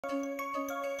Welcome.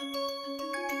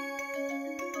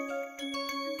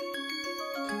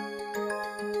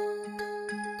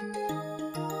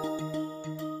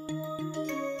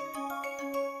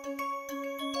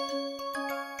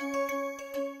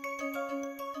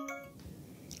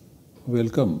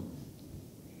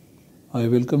 I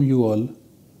welcome you all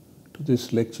to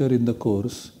this lecture in the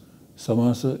course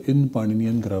Samasa in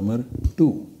Paninian Grammar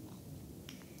 2.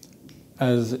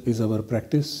 As is our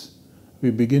practice, we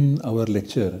begin our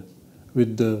lecture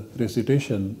with the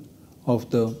recitation of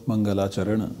the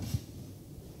Mangalacharana.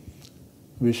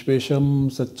 Vishvesham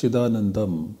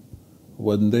Satchidanandam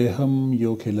Vandeham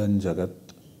Yokhilan Jagat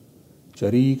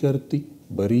Charikarti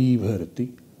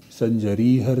Baribharti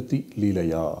Sanjariharti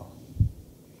Leelaya.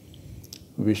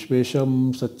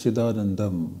 Vishvesham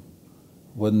Satchidanandam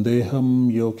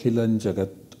Vandeham Yokhilan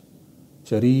Jagat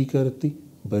Charikarti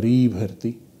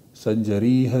Baribharti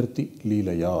Sanjariharti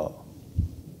Leelaya.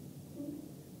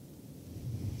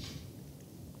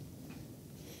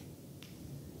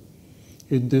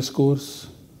 In this course,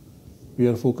 we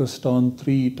are focused on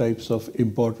three types of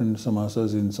important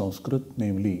samasas in Sanskrit,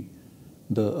 namely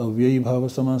the avyayibhava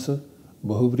samasa,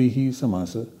 bahuvrīhi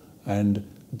samasa, and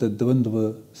the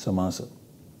dvandva samasa.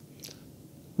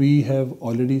 We have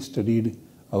already studied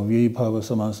avyayibhava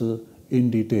samasa in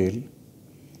detail.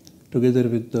 Together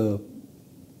with the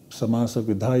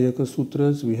samāsavidhāna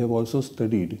sutras, we have also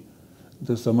studied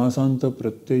the samasanta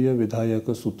pratyaya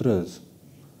vidhayaka sutras,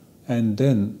 and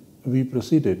then we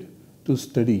proceeded to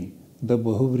study the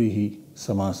bahuvrīhi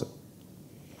samasa.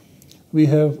 We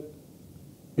have,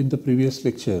 in the previous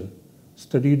lecture,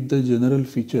 studied the general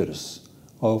features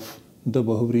of the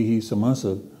bahuvrīhi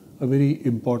samasa, a very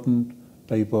important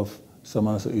type of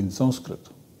samasa in Sanskrit.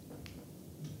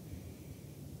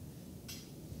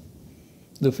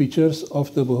 The features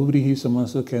of the bahuvrīhi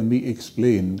samasa can be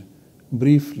explained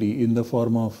briefly in the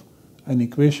form of an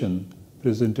equation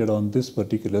presented on this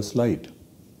particular slide,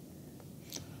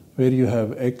 where you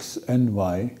have x and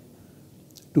y,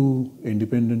 two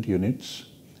independent units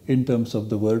in terms of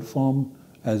the word form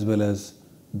as well as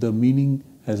the meaning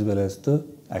as well as the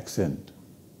accent.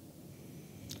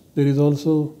 There is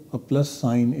also a plus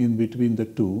sign in between the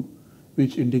two,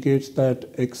 which indicates that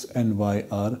x and y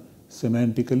are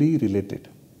semantically related.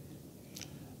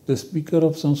 The speaker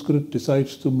of Sanskrit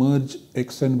decides to merge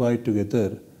x and y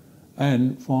together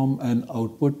and form an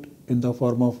output in the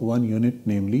form of one unit,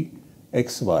 namely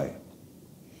xy.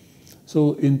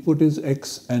 So input is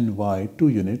x and y, 2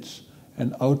 units,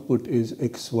 and output is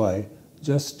xy,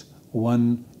 just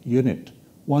 1 unit.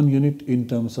 1 unit in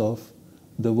terms of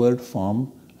the word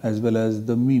form as well as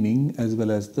the meaning as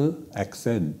well as the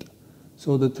accent.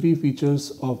 So the three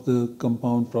features of the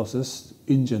compound process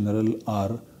in general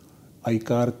are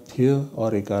aikarthya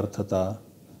or ekarthata,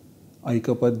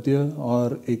 aikapadya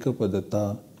or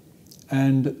ekapadata,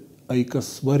 and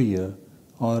aikasvarya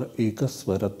or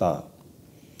ekasvarata.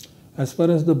 As far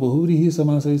as the bahuvrīhi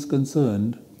samasa is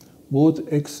concerned, both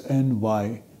x and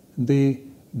y, they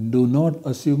do not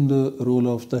assume the role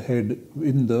of the head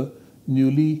in the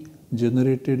newly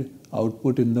generated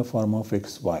output in the form of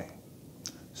xy.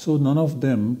 So none of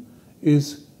them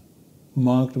is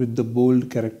marked with the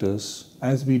bold characters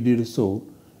as we did so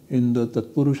in the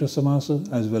tatpurusha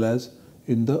samasa as well as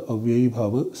in the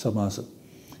avyayibhava samasa.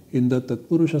 In the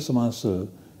tatpurusha samasa,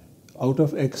 out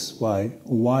of xy,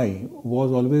 y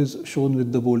was always shown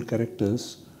with the bold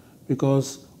characters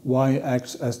because y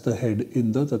acts as the head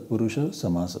in the tatpurusha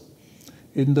samasa.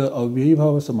 In the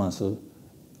avyayibhava samasa,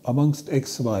 amongst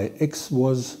xy, x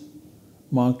was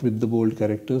marked with the bold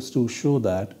characters to show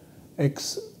that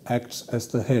x acts as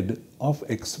the head of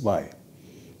xy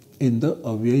in the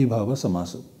avyayibhava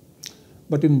samasa.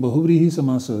 But in bahuvrīhi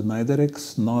samasa, neither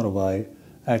x nor y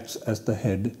acts as the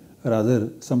head,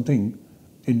 rather something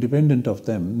independent of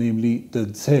them, namely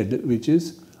the z, which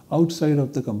is outside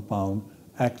of the compound,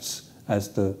 acts as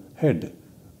the head.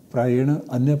 Prayena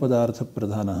anya padartha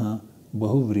pradhanaha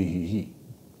bahuvrīhi.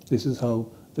 This is how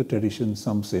the tradition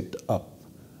sums it up.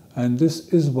 And this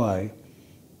is why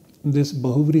this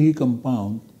bahuvrīhi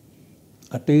compound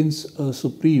attains a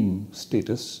supreme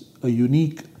status, a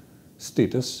unique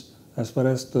status as far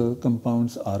as the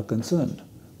compounds are concerned,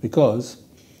 because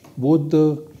both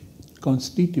the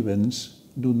constituents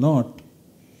do not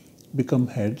become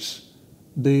heads,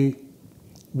 they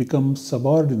become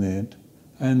subordinate,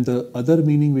 and the other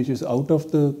meaning which is out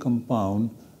of the compound,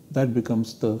 that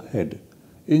becomes the head.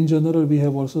 In general, we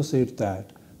have also said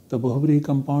that the bahuvrīhi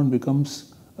compound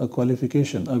becomes a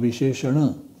qualification, a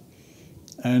visheshana,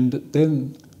 and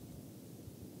then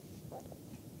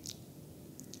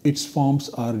its forms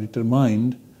are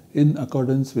determined in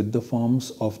accordance with the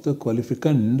forms of the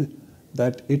qualificand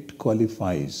that it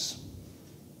qualifies.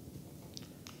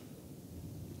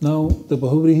 Now, the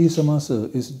bahuvrīhi samasa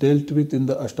is dealt with in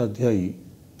the Ashtadhyayi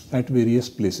at various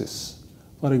places.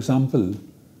 For example,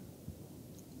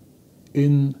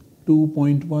 in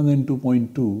 2.1 and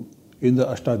 2.2 in the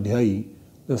Ashtadhyayi,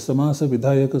 the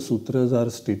samāsavidhāna sutras are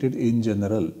stated in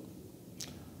general.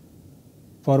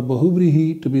 For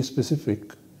bahuvrīhi to be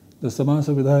specific, the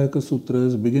samāsavidhāna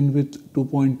sutras begin with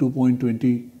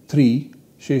 2.2.23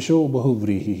 shesho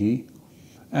bahuvrīhi,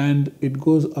 and it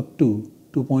goes up to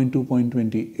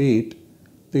 2.2.28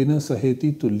 tena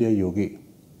saheti tulya yoge.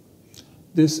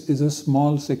 This is a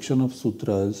small section of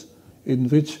sutras in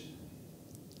which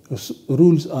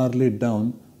rules are laid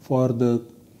down for the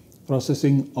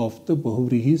processing of the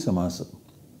bahuvrīhi samasa.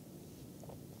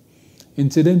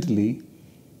 Incidentally,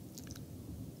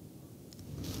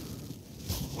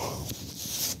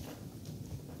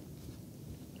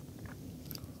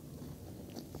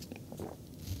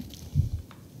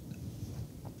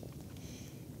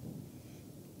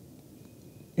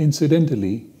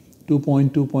 Incidentally,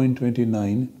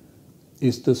 2.2.29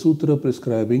 is the sutra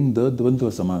prescribing the dvandva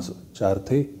samasa,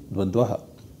 caturthī dvandvaha.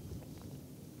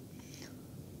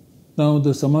 Now,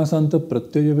 the samasanta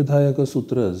pratyaya vidhayaka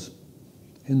sutras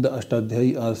in the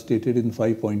Ashtadhyayi are stated in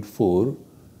 5.4.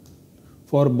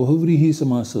 For bahuvrīhi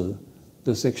samasa,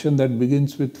 the section that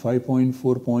begins with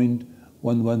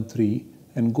 5.4.113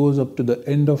 and goes up to the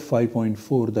end of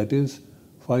 5.4, that is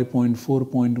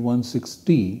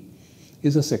 5.4.16t,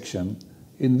 is a section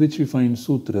in which we find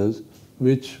sutras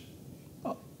which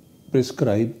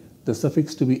prescribe the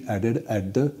suffix to be added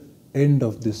at the end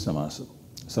of this samasa.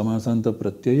 Samasanta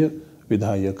pratyaya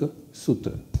vidhayaka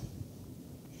sutra.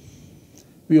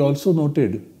 We also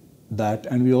noted that,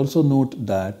 and we also note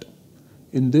that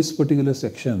in this particular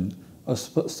section, a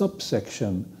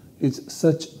subsection is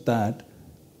such that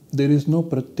there is no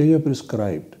pratyaya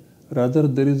prescribed, rather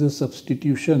there is a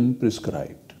substitution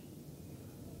prescribed.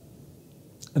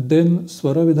 Then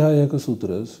Swara Vidhayaka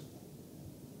Sutras,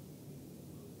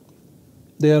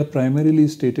 they are primarily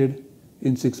stated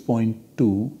in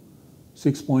 6.2.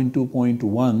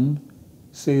 6.2.1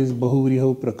 says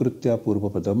Bahuvriho Prakritya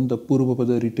Purvapadam, the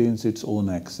Purvapada retains its own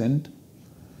accent.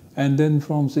 And then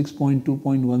from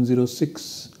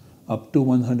 6.2.106 up to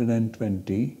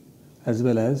 120, as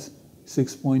well as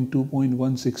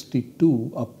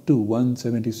 6.2.162 up to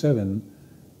 177,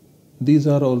 these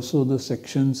are also the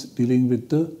sections dealing with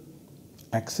the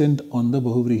accent on the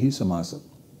Bahuvrihi samasa.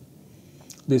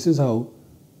 This is how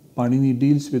Panini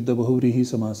deals with the Bahuvrihi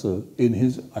samasa in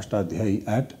his Ashtadhyayi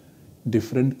at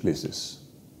different places.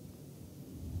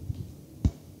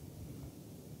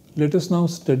 Let us now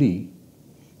study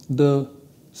the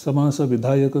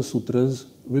samāsavidhāna sutras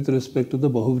with respect to the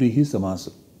Bahuvrihi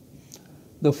samasa.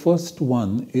 The first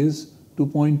one is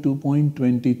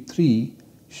 2.2.23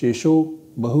 shesho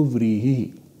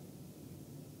bahuvrīhi.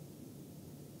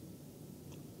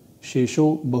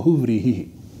 Shesho bahuvrīhi.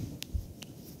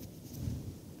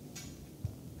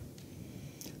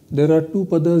 There are two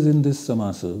padas in this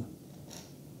samasa.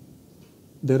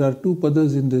 There are two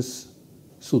padas in this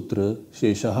sutra,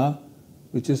 sheshaha,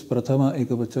 which is prathama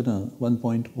ekavachana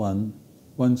 1.1,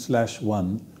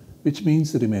 1/1, which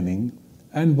means remaining,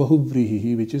 and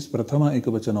bahuvrīhi, which is prathama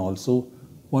ekavachana also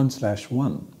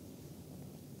 1/1.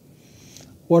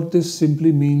 What this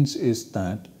simply means is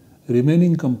that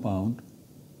remaining compound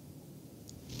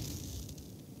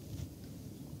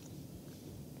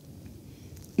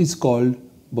is called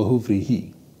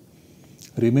bahuvrīhi.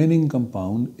 Remaining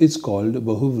compound is called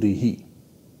bahuvrīhi.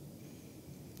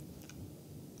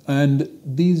 And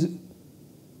these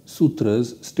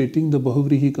sutras stating the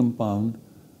bahuvrīhi compound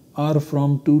are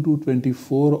from 2 to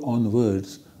 24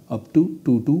 onwards up to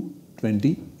 2 to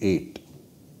 28.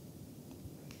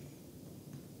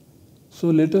 So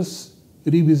let us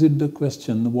revisit the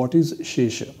question, what is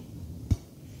shesha?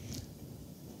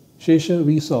 Shesha,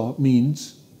 we saw,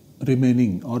 means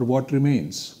remaining or what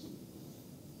remains.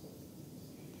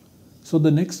 So the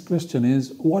next question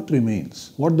is, what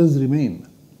remains? What does remain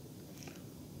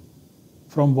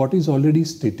from what is already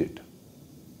stated?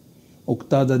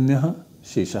 Uktadanyaha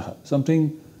sheshaha,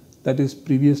 something that is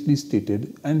previously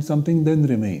stated and something then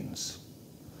remains.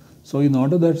 So in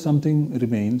order that something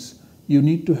remains, you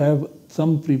need to have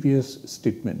some previous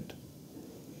statement.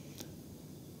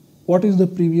 What is the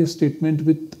previous statement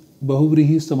with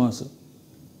Bahuvrihi samasa?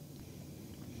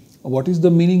 What is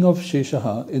the meaning of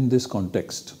sheshaha in this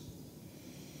context?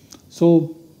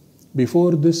 So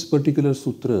before this particular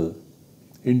sutra,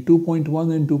 in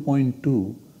 2.1 and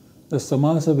 2.2, the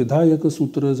samāsavidhāna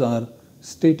sutras are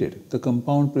stated. The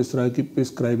compound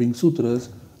prescribing sutras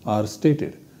are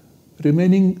stated.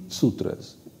 Remaining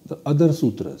sutras, the other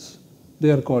sutras, they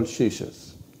are called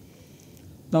sheshas.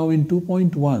 Now in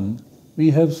 2.1, we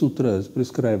have sutras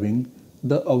prescribing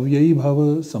the avyayi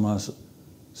bhava samasa.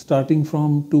 Starting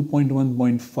from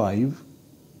 2.1.5,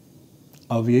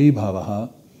 avyayi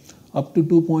bhavaha, up to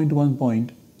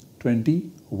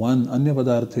 2.1.21, anya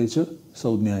padarthe cha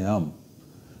saudnyayam.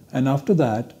 And after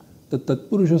that, the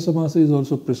tatpurusha samasa is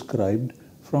also prescribed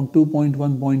from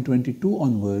 2.1.22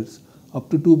 onwards up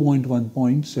to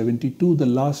 2.1.72, the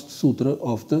last sutra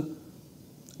of the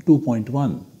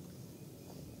 2.1.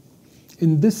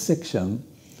 In this section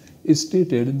is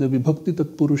stated the vibhakti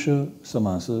tatpurusha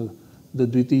samasa, the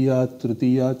dvitiya,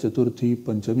 tritiya, chaturthi,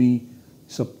 panchami,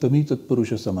 saptami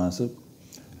tatpurusha samasa,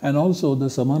 and also the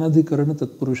samanadhikarana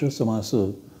tatpurusha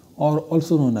samasa, or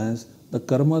also known as the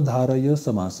karma dharaya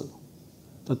samasa.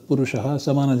 Tatpurushaha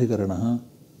samanadhikaranaha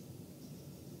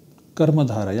karma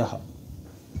dharayaha.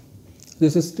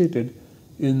 This is stated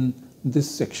in this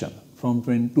section from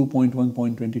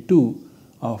 2.1.22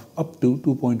 up to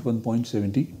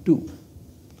 2.1.72.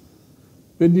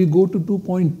 When we go to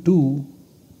 2.2,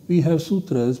 we have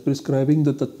sutras prescribing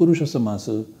the tatpurusha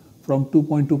samasa from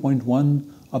 2.2.1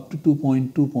 up to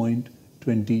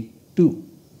 2.2.22,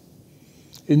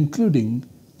 including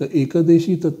the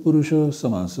ekadeshi tatpurusha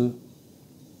samasa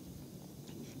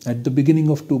at the beginning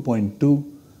of 2.2,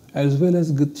 as well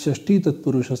as shashti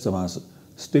tatpurusha samasa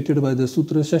stated by the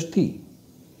sutra shashti,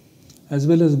 as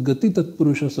well as gati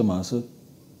tatpurusha samasa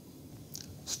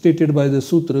stated by the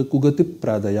sutra kugati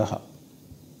pradayaha.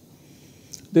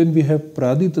 Then we have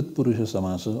pradi tatpurusha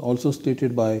samasa also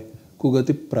stated by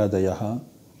kugati pradayaha,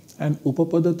 and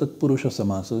upapada tatpurusha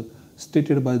samasa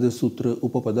stated by the sutra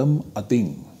upapadam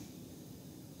ating.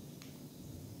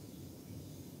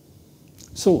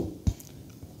 So,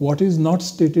 what is not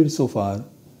stated so far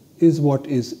is what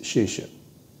is shesha.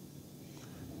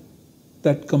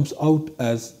 That comes out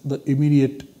as the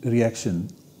immediate reaction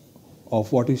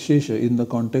of what is shesha in the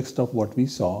context of what we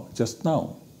saw just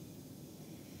now.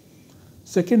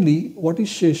 Secondly, what is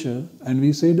shesha? And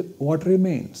we said what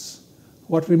remains.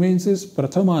 What remains is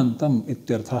prathamantam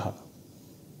ityarthaha.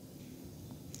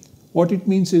 What it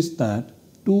means is that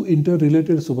two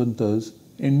interrelated subantas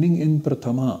ending in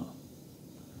prathama,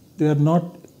 they are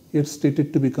not yet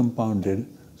stated to be compounded.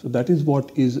 So that is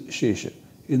what is shesha.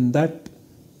 In that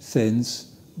sense,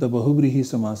 the bahuvrīhi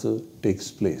samasa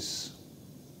takes place.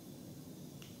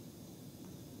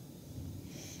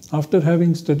 After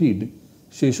having studied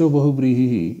shesho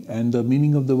bahuvrīhi and the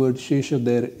meaning of the word shesha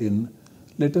therein,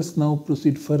 let us now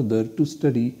proceed further to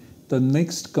study the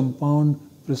next compound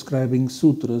prescribing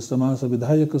sutra,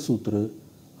 samāsavidhāyaka sutra,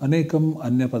 anekam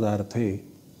anya padarthe,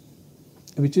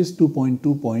 which is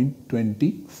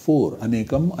 2.2.24,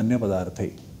 anekam anya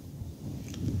padarthe.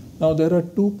 Now there are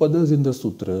two padas in the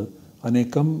sutra,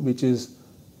 anekam, which is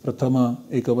prathama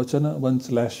ekavachana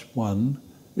 1/1,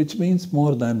 which means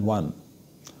more than one.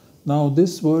 Now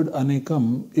this word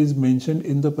anekam is mentioned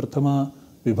in the prathama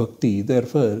vibhakti,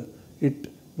 therefore it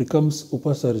becomes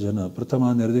upasarjana,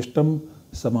 prathama nirdishtam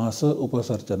samasa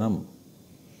upasarjanam.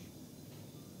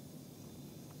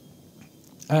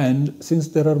 And since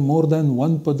there are more than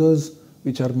one padas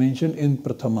which are mentioned in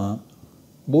prathama,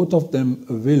 both of them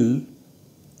will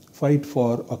fight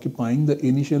for occupying the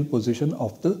initial position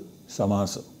of the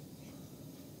samasa.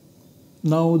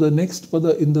 Now the next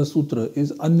pada in the sutra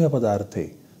is anya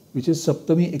padarthe, which is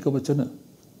saptami ekavachana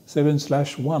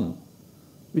 7/1,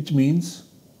 which means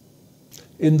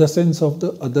in the sense of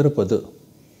the other pada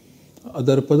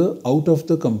out of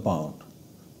the compound,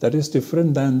 that is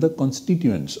different than the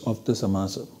constituents of the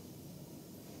samasa.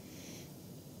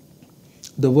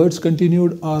 The words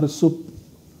continued are sup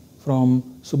from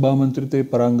subhamantrite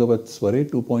parangavat sware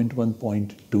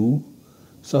 2.1.2,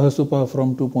 sahasupa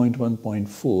from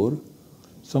 2.1.4,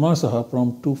 samasaha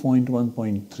from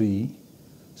 2.1.3,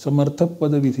 samarthak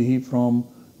padavidhi from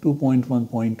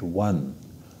 2.1.1.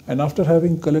 And after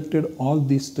having collected all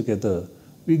these together,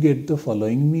 we get the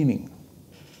following meaning.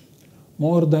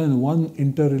 More than one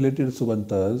interrelated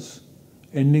subantas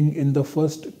ending in the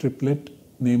first triplet,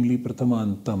 namely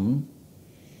prathamantam,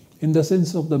 in the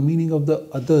sense of the meaning of the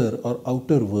other or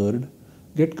outer word,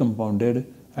 get compounded,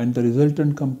 and the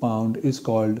resultant compound is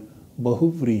called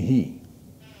bahuvrīhi.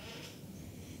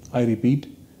 I repeat,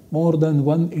 more than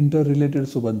one interrelated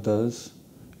subantas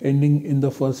ending in the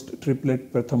first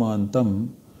triplet prathamantam,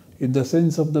 in the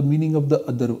sense of the meaning of the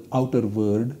other outer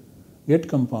word, get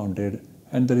compounded,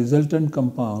 and the resultant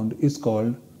compound is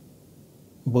called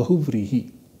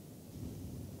bahuvrīhi.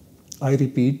 I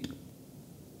repeat,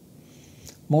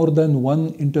 more than one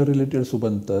interrelated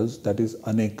subantas, that is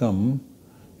anekam,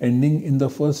 ending in the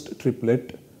first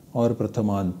triplet or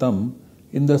prathamantam,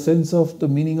 in the sense of the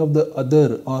meaning of the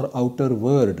other or outer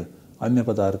word,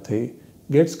 anyapadarthe,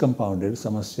 gets compounded,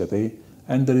 samasyate,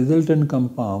 and the resultant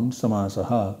compound,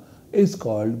 samasaha, is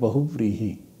called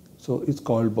bahuvrīhi. So it's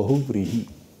called bahuvrīhi.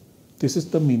 This is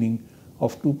the meaning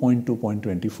of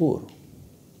 2.2.24.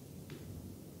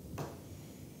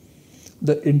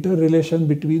 The interrelation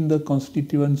between the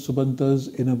constituent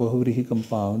subantas in a bahuvrīhi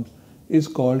compound is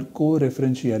called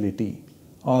co-referentiality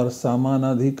or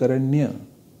samanadhikaranya,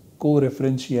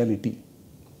 co-referentiality.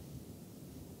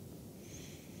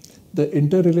 The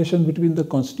interrelation between the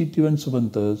constituent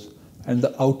subantas and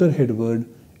the outer head word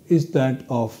is that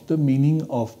of the meaning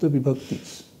of the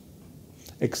vibhaktis,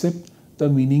 except the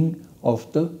meaning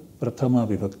of the prathama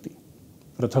vibhakti.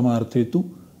 Prathamarthe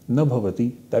tu na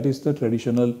bhavati, that is the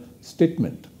traditional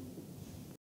statement.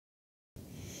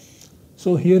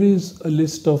 So here is a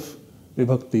list of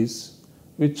vibhaktis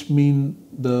which mean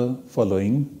the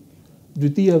following.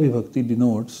 Dvitiya vibhakti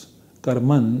denotes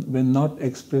karman when not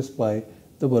expressed by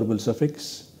the verbal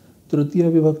suffix.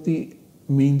 Tritiya vibhakti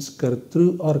means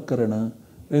kartru or karana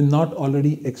when not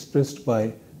already expressed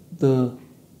by the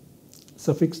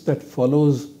suffix that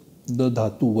follows the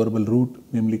dhatu, verbal root,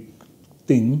 namely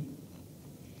thing.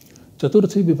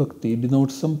 Chaturthi vibhakti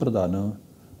denotes sampradana.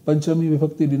 Panchami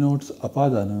vibhakti denotes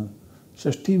apadana.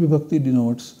 Shashti vibhakti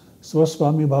denotes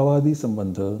swaswami bhavadi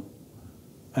sambandha.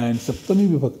 And Saptami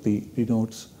vibhakti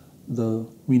denotes the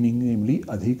meaning, namely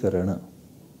adhikarana.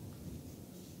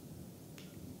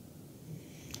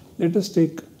 Let us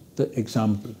take the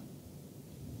example.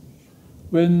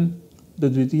 When the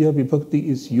Dvitiya vibhakti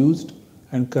is used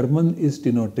and karman is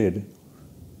denoted,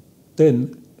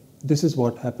 then this is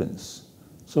what happens.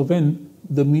 So when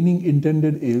the meaning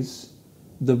intended is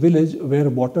the village where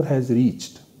water has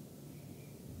reached,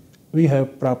 we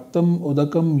have praptam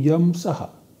udakam yam saha.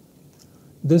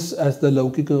 This as the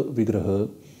laukika vigraha,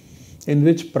 in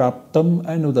which praptam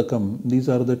and udakam, these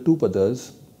are the two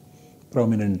padas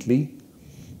prominently.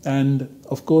 And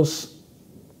of course,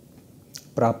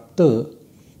 prapta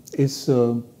is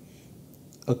a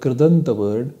kridanta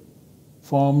word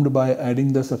formed by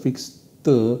adding the suffix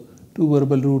ta to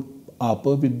verbal root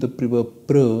apa with the preverb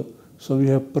pra. So we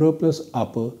have pra plus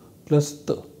apa plus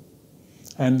ta.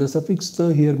 And the suffix ta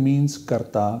here means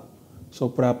karta. So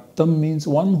praptam means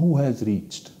one who has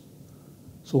reached.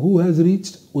 So who has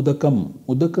reached? Udakam.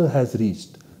 Udaka has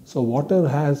reached. So water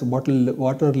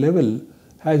level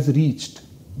has reached,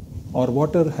 or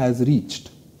water has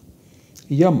reached.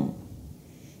 Yam.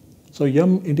 So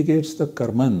yam indicates the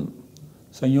karman,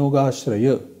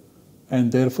 sanyogashraya,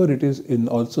 and therefore it is in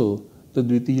also the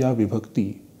dvitiya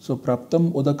vibhakti. So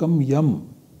praptam udakam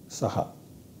yam saha.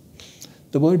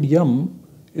 The word yam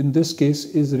in this case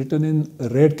is written in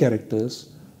red characters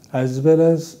as well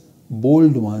as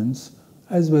bold ones,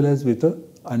 as well as with a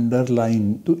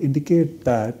underline to indicate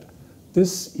that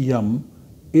this yam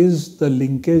is the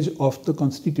linkage of the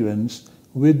constituents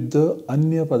with the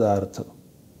anya padartha.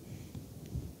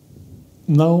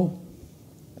 Now,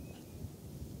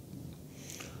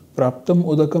 praptam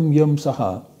udakam yam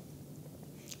saha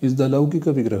is the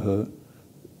laukika vigraha.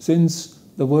 Since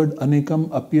the word anekam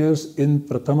appears in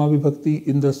prathama vibhakti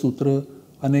in the sutra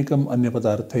anekam anya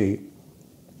padarthe,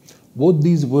 both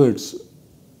these words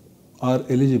are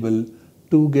eligible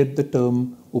to get the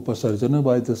term upasarjana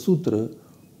by the sutra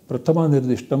prathama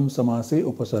nirdishtam samase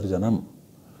upasarjanam,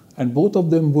 and both of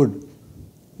them would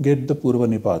get the purva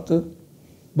nipata.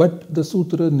 But the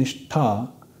sutra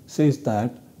nishtha says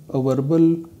that a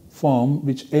verbal form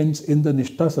which ends in the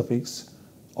nishtha suffix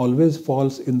always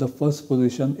falls in the first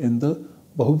position in the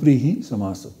bahuvrīhi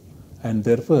samasa, and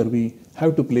therefore we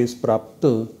have to place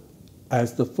prapta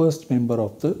as the first member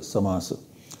of the samasa.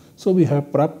 So we have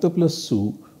prapta plus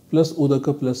su plus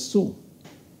udaka plus su.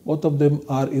 Both of them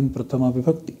are in prathama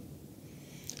vibhakti.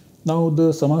 Now the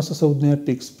samasa saudhnya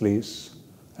takes place,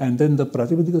 and then the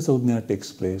pratipadika saudhnya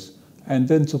takes place, and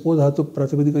then supodhatu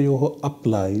pratipadika yoho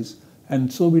applies,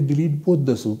 and so we delete both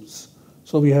the sups.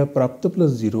 So we have prapta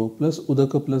plus 0 plus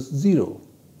udaka plus 0.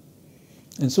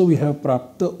 And so we have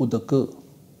prapta udaka.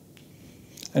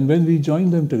 And when we join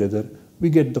them together, we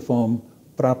get the form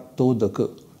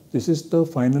praptodaka. This is the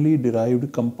finally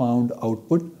derived compound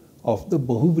output of the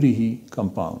bahuvrīhi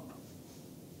compound.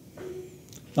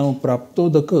 Now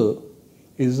praptodaka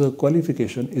is a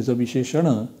qualification, is a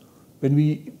visheshana. When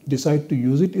we decide to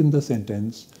use it in the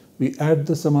sentence, we add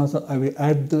the samasa, we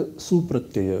add the su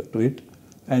pratyaya to it,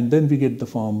 and then we get the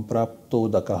form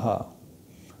praptodakaha.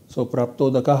 So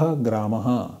praptodakaha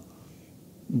gramaha.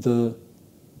 The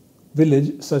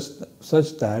village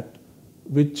such that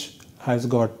which has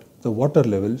got the water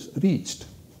levels reached.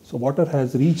 So water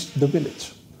has reached the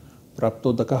village.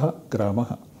 Praptodakaha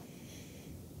gramaha.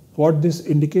 What this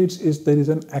indicates is there is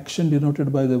an action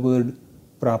denoted by the word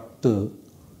prapta,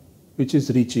 which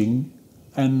is reaching,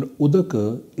 and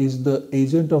udaka is the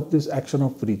agent of this action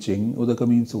of reaching. Udaka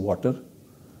means water,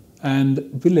 and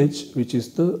village, which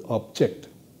is the object.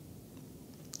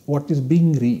 What is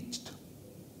being reached?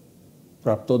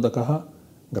 Praptodakaha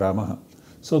gramaha.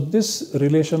 So this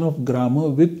relation of grama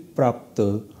with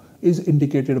prapta is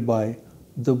indicated by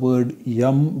the word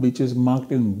yam, which is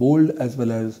marked in bold as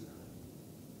well as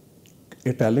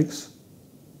italics,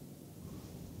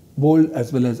 bold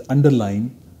as well as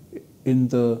underline in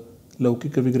the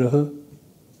Laukika Vigraha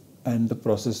and the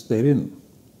process therein.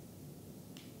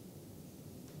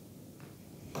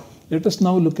 Let us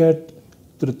now look at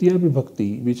Tritiya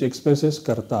Vibhakti, which expresses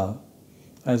karta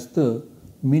as the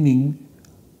meaning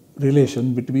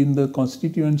relation between the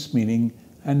constituents meaning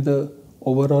and the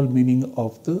overall meaning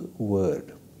of the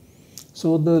word.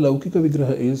 So the Laukika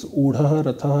Vigraha is Udhaha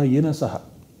Rathaha Yena Saha.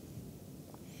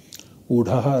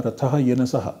 Udhaha Rathaha Yena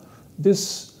Saha.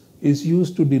 This is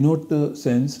used to denote the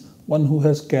sense one who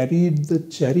has carried the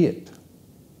chariot.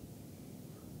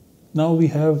 Now we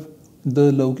have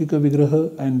the Laukika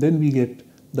Vigraha and then we get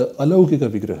the Alaukika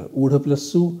Vigraha. Udha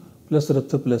plus Su plus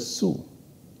Ratha plus Su.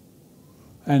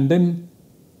 And then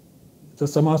the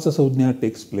samāsavidhāna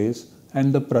takes place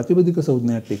and the pratipadika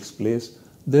saudhya takes place.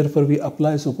 Therefore, we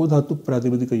apply supodhatu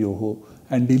pratipadika yoho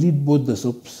and delete both the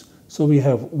sups. So we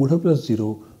have udha plus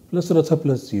 0 plus ratha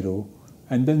plus 0,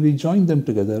 and then we join them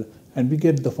together and we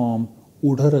get the form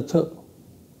udharatha.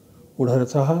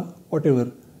 Udharathaha,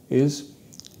 whatever is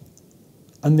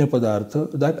anya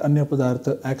padartha, that anya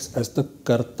padartha acts as the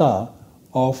karta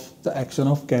of the action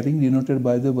of carrying, denoted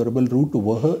by the verbal root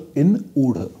vaha in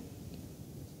udha.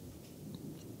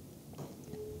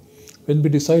 When we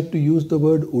decide to use the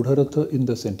word udharatha in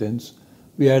the sentence,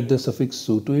 we add the suffix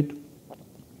su to it.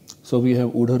 So we have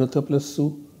udharatha plus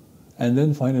su, and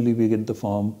then finally we get the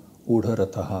form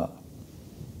udharathaha.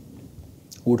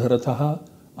 Udharathaha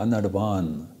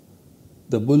anadvan,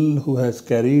 the bull who has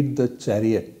carried the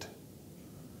chariot.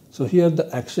 So here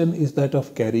the action is that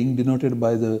of carrying, denoted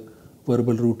by the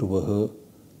verbal root vaha.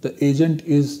 The agent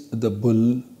is the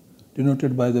bull,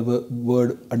 denoted by the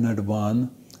word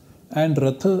anadvan. And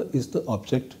ratha is the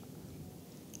object.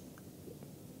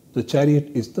 The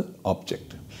chariot is the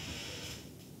object.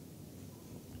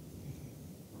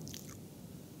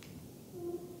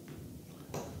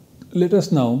 Let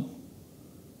us now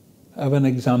have an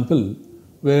example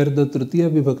where the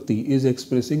Tritiya Vibhakti is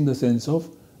expressing the sense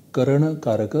of Karana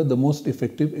Karaka, the most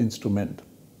effective instrument.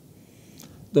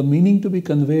 The meaning to be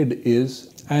conveyed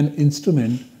is an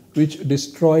instrument which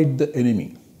destroyed the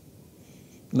enemy.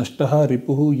 Nashtaha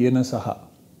ripuhu yena saha.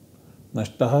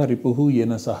 Nashtaha ripuhu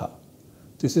yena saha.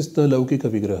 This is the Laukika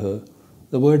Vigraha.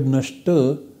 The word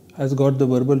nashta has got the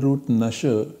verbal root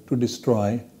nasha, to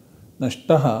destroy.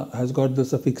 Nashtaha has got the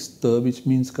suffix ta, which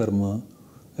means karma.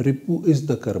 Ripu is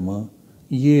the karma.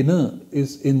 Yena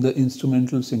is in the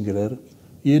instrumental singular.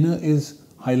 Yena is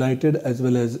highlighted as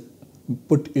well as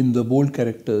put in the bold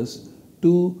characters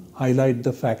to highlight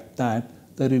the fact that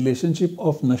the relationship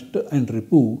of nashta and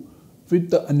ripu with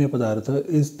the anya padartha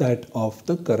is that of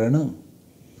the karana.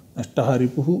 Nashtaha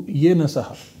ripuhu yena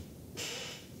saha.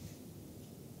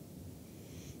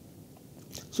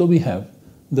 So we have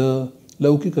the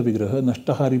Laukika Vigraha,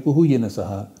 Nashtaha ripuhu yena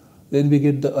saha. Then we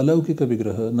get the Alaukika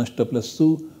Vigraha, Nashta plus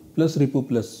su plus ripu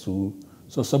plus su.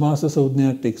 So samasa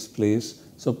saudhya takes place.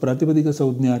 So pratipadika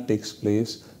saudhya takes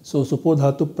place. So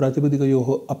supodhatu pratipadika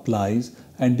yoho applies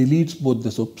and deletes both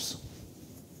the sups.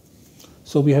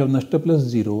 So we have Nashta plus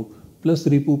 0 plus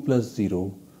ripu plus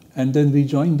 0, and then we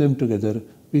join them together,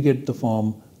 we get the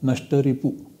form nashta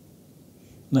ripu.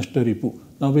 Nashta ripu.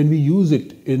 Now when we use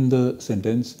it in the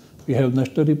sentence, we have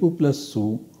nashta ripu plus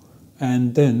su,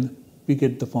 and then we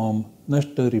get the form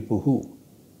nashta ripuhu.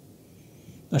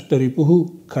 Nashta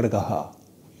ripuhu khadgaha,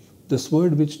 this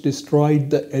word which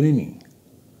destroyed the enemy.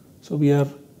 So we are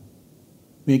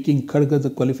making khadga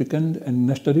the qualificand and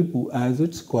nashta ripu as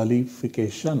its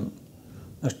qualification.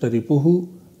 Nashta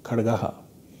ripuhu khadgaha.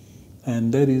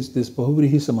 And there is this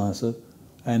bahuvrīhi samāsa,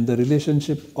 and the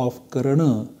relationship of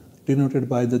karana denoted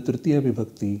by the Tritiya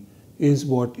Vibhakti is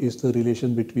what is the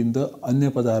relation between the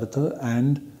anya padartha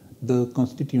and the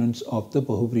constituents of the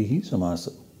bahuvrīhi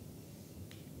samāsa.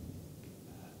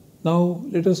 Now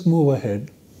let us move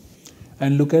ahead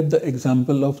and look at the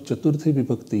example of Chaturthi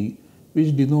Vibhakti,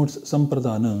 which denotes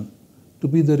sampradana to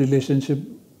be the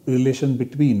relation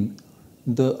between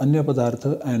the anya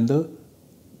padartha and the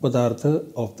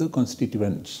padartha of the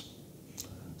constituents.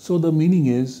 So the meaning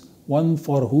is one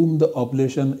for whom the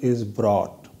oblation is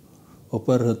brought.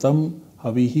 Uparhritam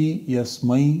havihi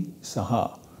yasmai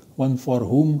saha. One for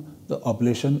whom the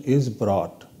oblation is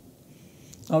brought.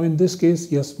 Now in this case,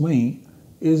 yasmai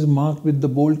is marked with the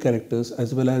bold characters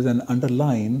as well as an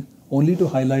underline only to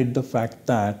highlight the fact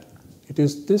that it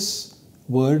is this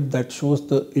word that shows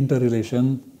the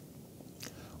interrelation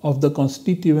of the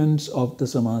constituents of the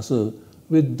samasa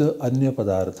with the anya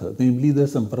padartha, namely the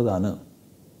sampradana.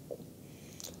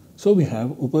 So we have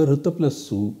uparhrita plus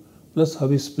su plus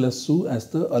havis plus su as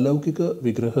the alaukika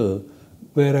vigraha,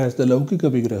 whereas the laukika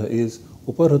vigraha is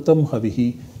uparhritam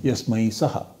havihi yasmai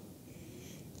saha.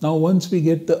 Now once we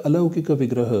get the alaukika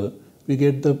vigraha, we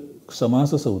get the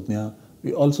samasa saudhnya,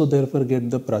 we also therefore get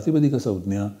the pratipadika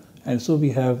saudhnya, and so we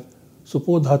have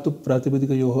supodhatu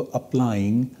pratipadika yoha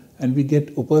applying, and we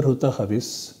get uparhruta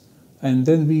havis, and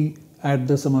then we add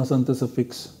the samasanta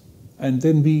suffix, and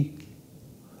then we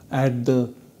add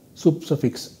the sup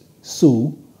suffix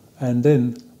su, and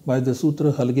then by the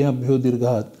sutra halgyabhyo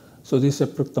dirghat, so this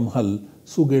sepraktam hal,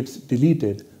 su gets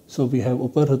deleted, so we have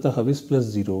uparhrita havis plus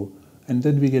 0, and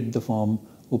then we get the form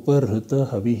uparhrita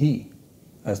havihi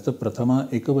as the prathama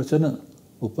ekavachana,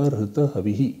 uparhrita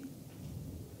havihi.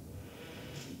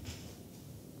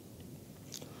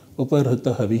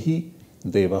 Uparhrita havihi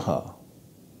devaha.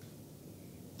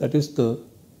 That is the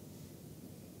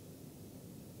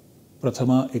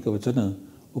prathama ekavachana,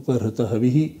 uparhrita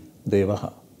havihi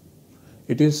devaha.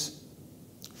 It is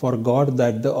for God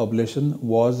that the oblation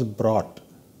was brought.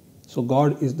 So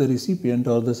God is the recipient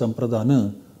or the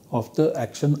sampradana of the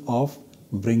action of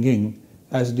bringing,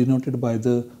 as denoted by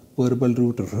the verbal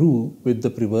root ru with the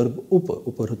preverb upa,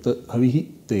 uparhrita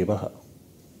havihi devaha.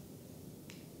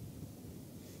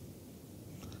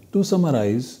 To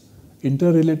summarize,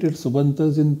 interrelated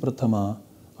subantas in prathama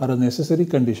are a necessary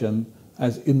condition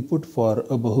as input for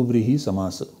a bahuvrīhi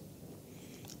samasa.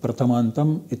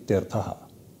 Prathamantam ityarthaha.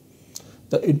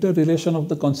 The interrelation of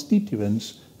the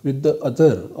constituents with the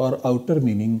other or outer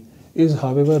meaning is,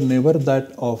 however, never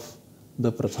that of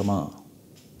the prathama.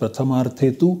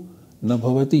 Prathamarthetu na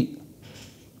bhavati.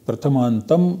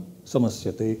 Prathamantam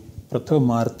samasyate.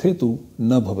 Prathamarthetu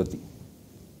na bhavati.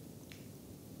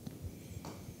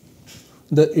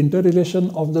 The interrelation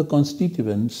of the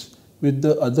constituents with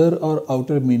the other or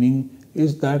outer meaning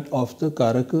is that of the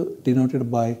karaka denoted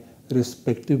by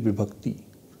respective vibhakti,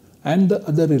 and the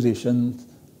other relations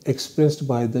expressed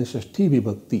by the shashti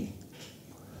vibhakti.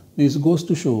 This goes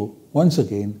to show once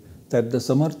again that the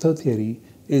samartha theory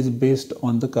is based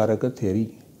on the karaka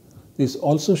theory. This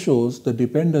also shows the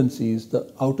dependencies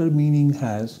the outer meaning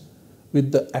has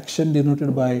with the action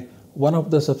denoted by one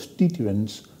of the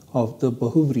substituents of the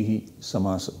bahuvrīhi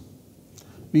samasa.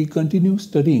 We continue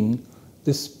studying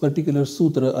this particular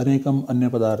sutra anekam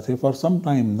anyapadarthe for some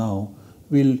time now.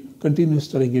 We'll continue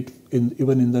studying it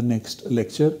even in the next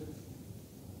lecture.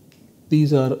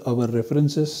 These are our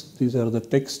references. These are the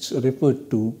texts referred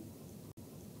to.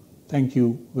 Thank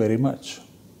you very much.